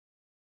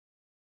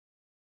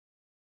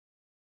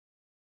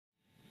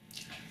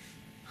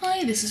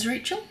Hi, this is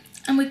Rachel,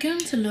 and we're going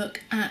to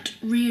look at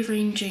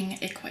rearranging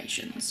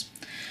equations.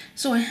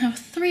 So I have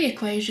three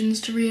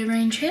equations to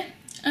rearrange here,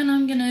 and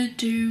I'm going to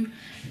do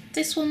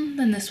this one,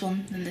 then this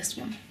one, then this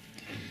one.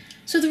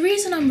 So the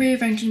reason I'm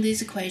rearranging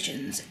these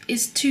equations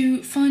is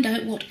to find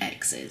out what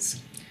x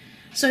is.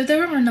 So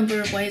there are a number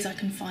of ways I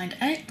can find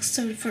x.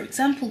 So for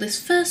example,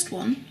 this first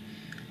one,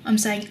 I'm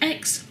saying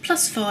x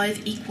plus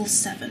 5 equals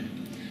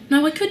 7.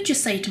 Now I could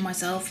just say to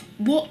myself,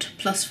 what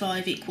plus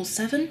 5 equals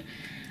 7?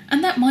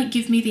 And that might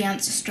give me the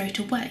answer straight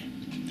away.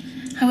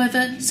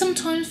 However,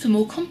 sometimes for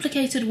more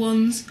complicated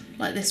ones,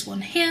 like this one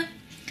here,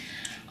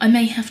 I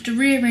may have to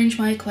rearrange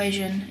my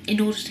equation in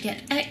order to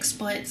get x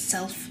by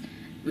itself,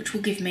 which will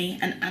give me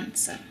an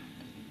answer.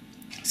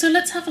 So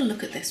let's have a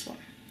look at this one.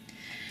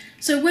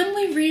 So when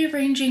we're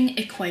rearranging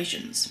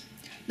equations,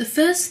 the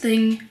first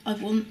thing I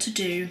want to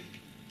do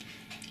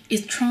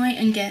is try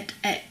and get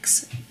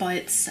x by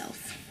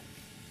itself.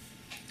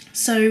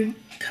 So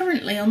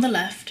currently on the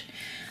left,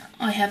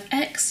 I have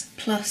x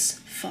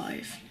plus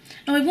 5.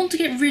 Now I want to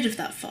get rid of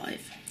that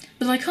 5,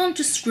 but I can't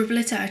just scribble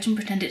it out and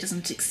pretend it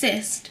doesn't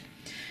exist.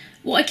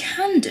 What I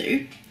can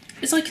do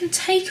is I can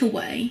take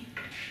away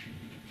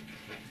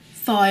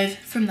 5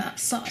 from that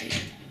side.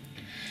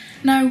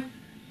 Now,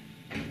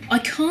 I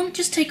can't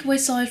just take away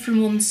 5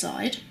 from one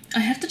side,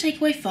 I have to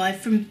take away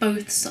 5 from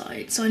both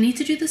sides, so I need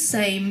to do the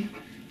same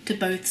to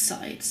both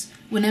sides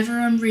whenever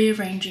I'm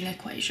rearranging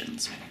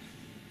equations.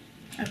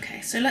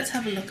 Okay, so let's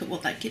have a look at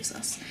what that gives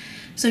us.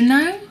 So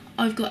now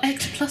I've got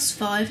x plus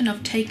 5 and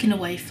I've taken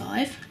away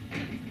 5,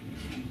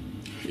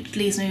 which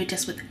leaves me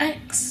just with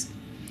x.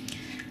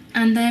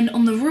 And then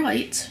on the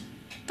right,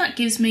 that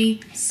gives me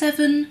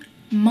 7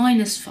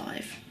 minus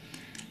 5.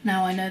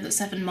 Now I know that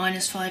 7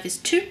 minus 5 is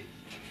 2.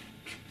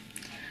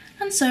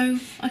 And so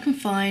I can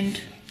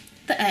find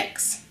that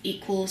x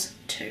equals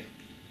 2.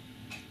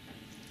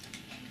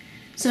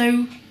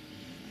 So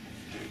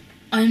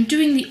I'm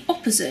doing the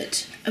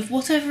opposite of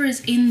whatever is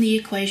in the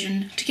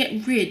equation to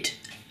get rid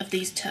of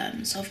these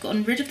terms. So I've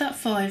gotten rid of that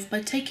 5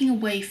 by taking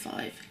away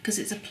 5 because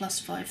it's a plus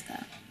 5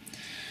 there.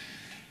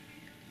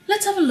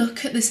 Let's have a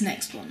look at this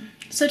next one.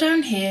 So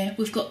down here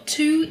we've got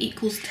 2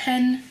 equals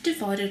 10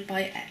 divided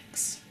by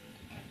x.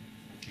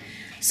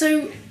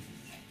 So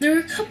there are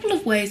a couple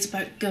of ways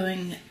about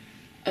going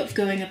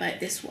about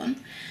this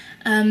one.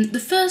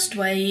 The first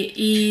way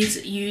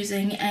is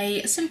using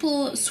a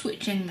simple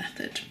switching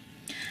method.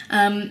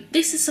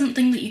 This is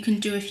something that you can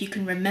do if you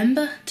can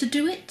remember to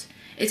do it.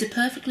 It's a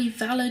perfectly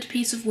valid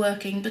piece of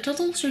working, but I'll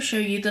also show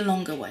you the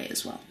longer way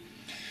as well.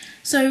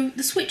 So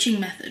the switching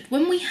method,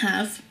 when we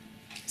have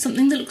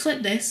something that looks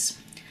like this,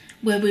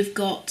 where we've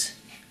got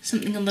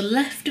something on the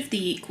left of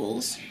the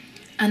equals,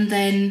 and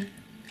then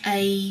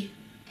a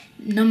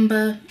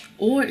number,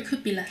 or it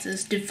could be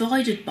letters,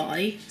 divided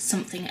by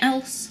something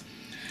else,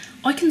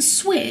 I can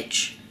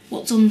switch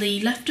what's on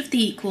the left of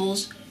the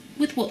equals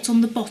with what's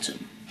on the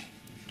bottom.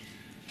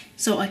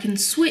 So I can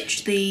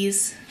switch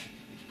these,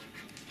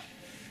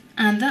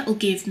 and that will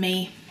give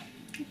me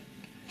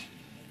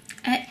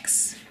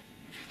x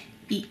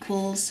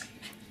equals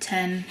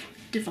 10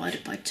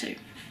 divided by 2.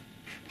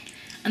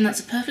 And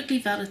that's a perfectly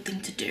valid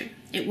thing to do.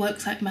 It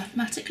works out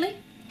mathematically.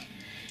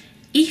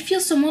 If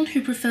you're someone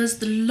who prefers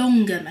the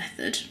longer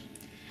method,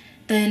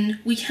 then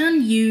we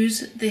can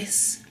use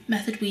this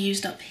method we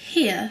used up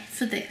here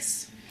for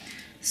this.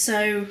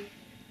 So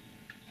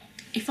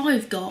if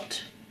I've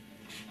got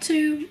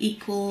 2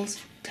 equals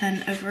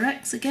 10 over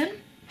x again.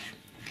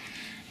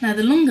 Now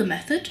the longer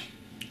method,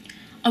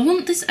 I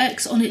want this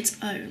x on its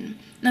own.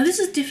 Now this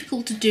is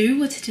difficult to do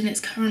with it in its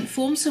current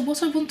form, so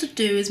what I want to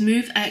do is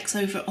move x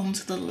over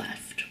onto the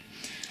left.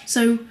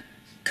 So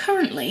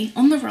currently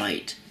on the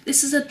right,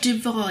 this is a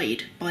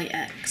divide by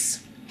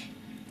x.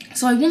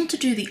 So I want to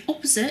do the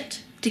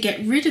opposite to get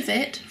rid of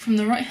it from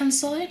the right hand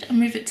side and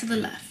move it to the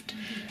left.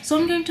 So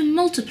I'm going to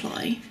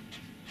multiply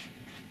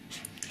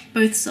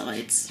both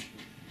sides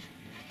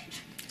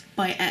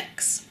by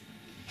x.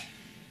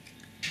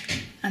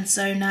 And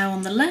so now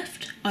on the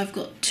left I've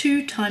got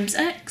 2 times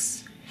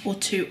x, or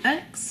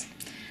 2x,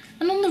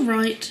 and on the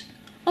right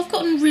I've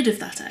gotten rid of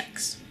that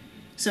x,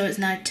 so it's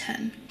now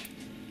 10.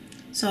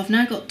 So I've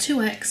now got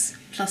 2x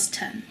plus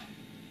 10.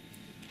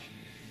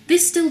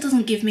 This still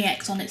doesn't give me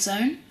x on its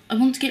own, I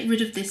want to get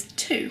rid of this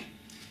 2.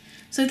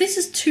 So this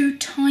is 2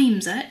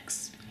 times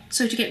x,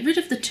 so to get rid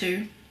of the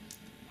 2,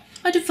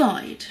 I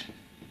divide.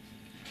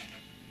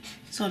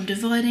 So I'm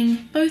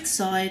dividing both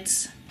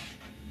sides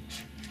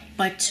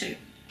by 2.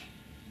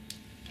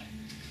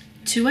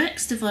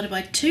 2x divided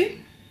by 2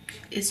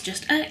 is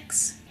just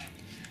x,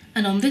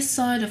 and on this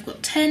side I've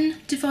got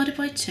 10 divided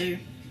by 2,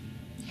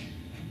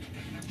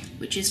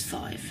 which is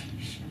 5.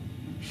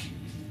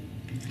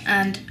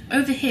 And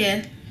over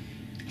here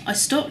I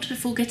stopped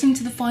before getting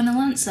to the final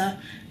answer,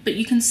 but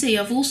you can see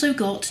I've also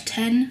got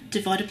 10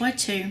 divided by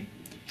 2,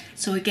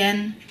 so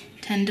again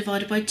 10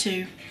 divided by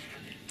 2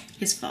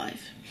 is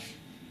 5.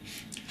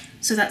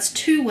 So that's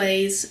 2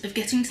 ways of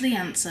getting to the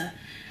answer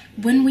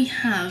when we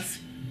have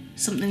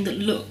something that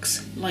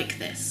looks like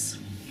this.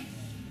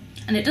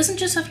 And it doesn't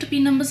just have to be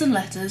numbers and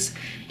letters,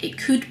 it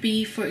could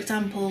be, for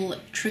example,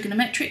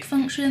 trigonometric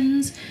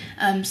functions,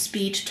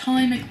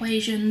 speed-time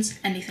equations,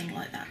 anything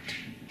like that.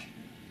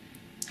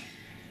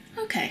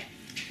 Okay,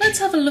 let's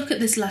have a look at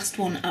this last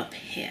one up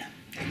here.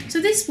 So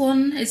this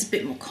one is a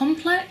bit more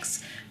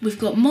complex. We've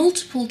got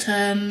multiple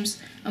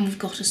terms and we've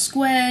got a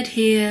squared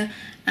here,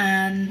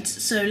 and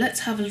so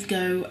let's have a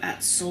go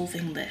at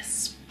solving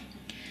this.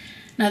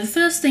 Now the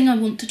first thing I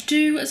want to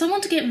do is I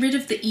want to get rid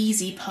of the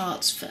easy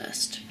parts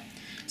first.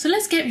 So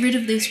let's get rid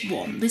of this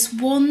 1. This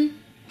 1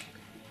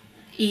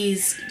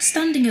 is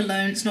standing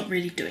alone, it's not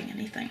really doing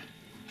anything.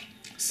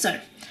 So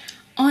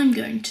I'm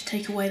going to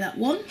take away that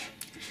 1.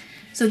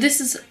 So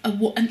this is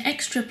an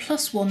extra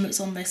 +1 that's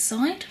on this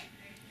side.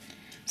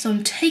 So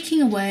I'm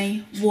taking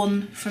away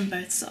 1 from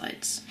both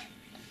sides,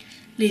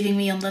 leaving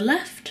me on the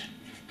left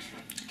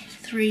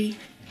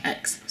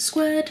 3x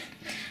squared,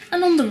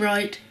 and on the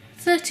right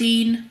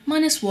 13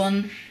 minus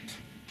 1,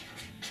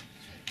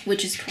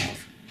 which is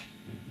 12.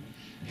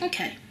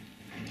 Okay,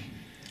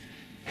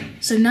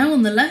 so now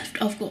on the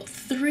left I've got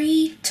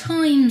 3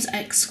 times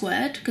x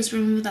squared, because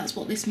remember that's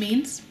what this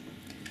means,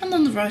 and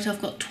on the right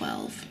I've got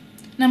 12.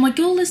 Now my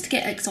goal is to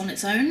get x on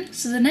its own,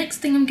 so the next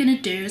thing I'm going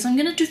to do is I'm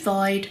going to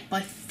divide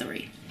by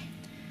 3.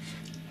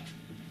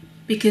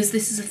 Because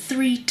this is a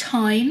 3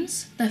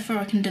 times, therefore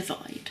I can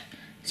divide.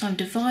 So I'm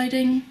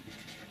dividing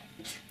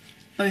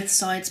both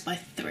sides by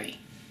 3.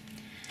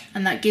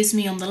 And that gives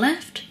me on the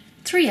left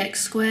 3x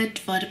squared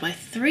divided by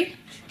 3,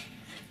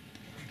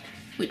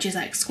 which is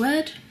x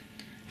squared,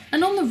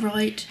 and on the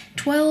right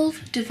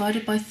 12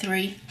 divided by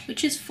 3,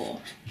 which is 4.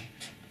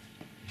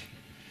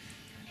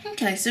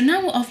 Okay, so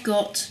now I've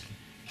got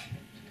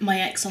my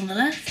x on the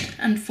left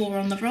and 4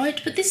 on the right,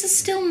 but this is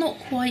still not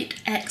quite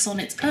x on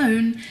its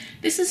own,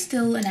 this is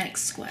still an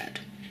x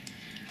squared.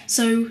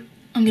 So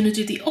I'm going to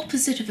do the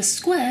opposite of a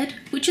squared,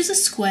 which is a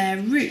square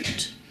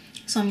root.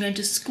 So I'm going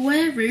to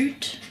square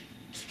root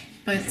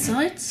both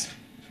sides.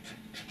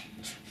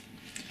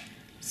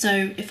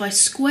 So if I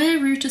square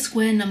root a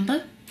square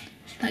number,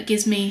 that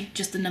gives me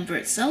just the number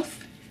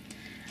itself,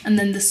 and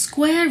then the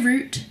square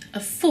root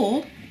of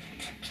 4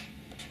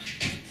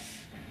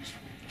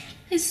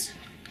 is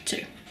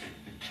 2.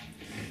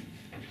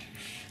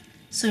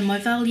 So my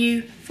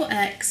value for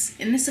x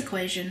in this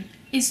equation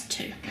is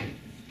 2.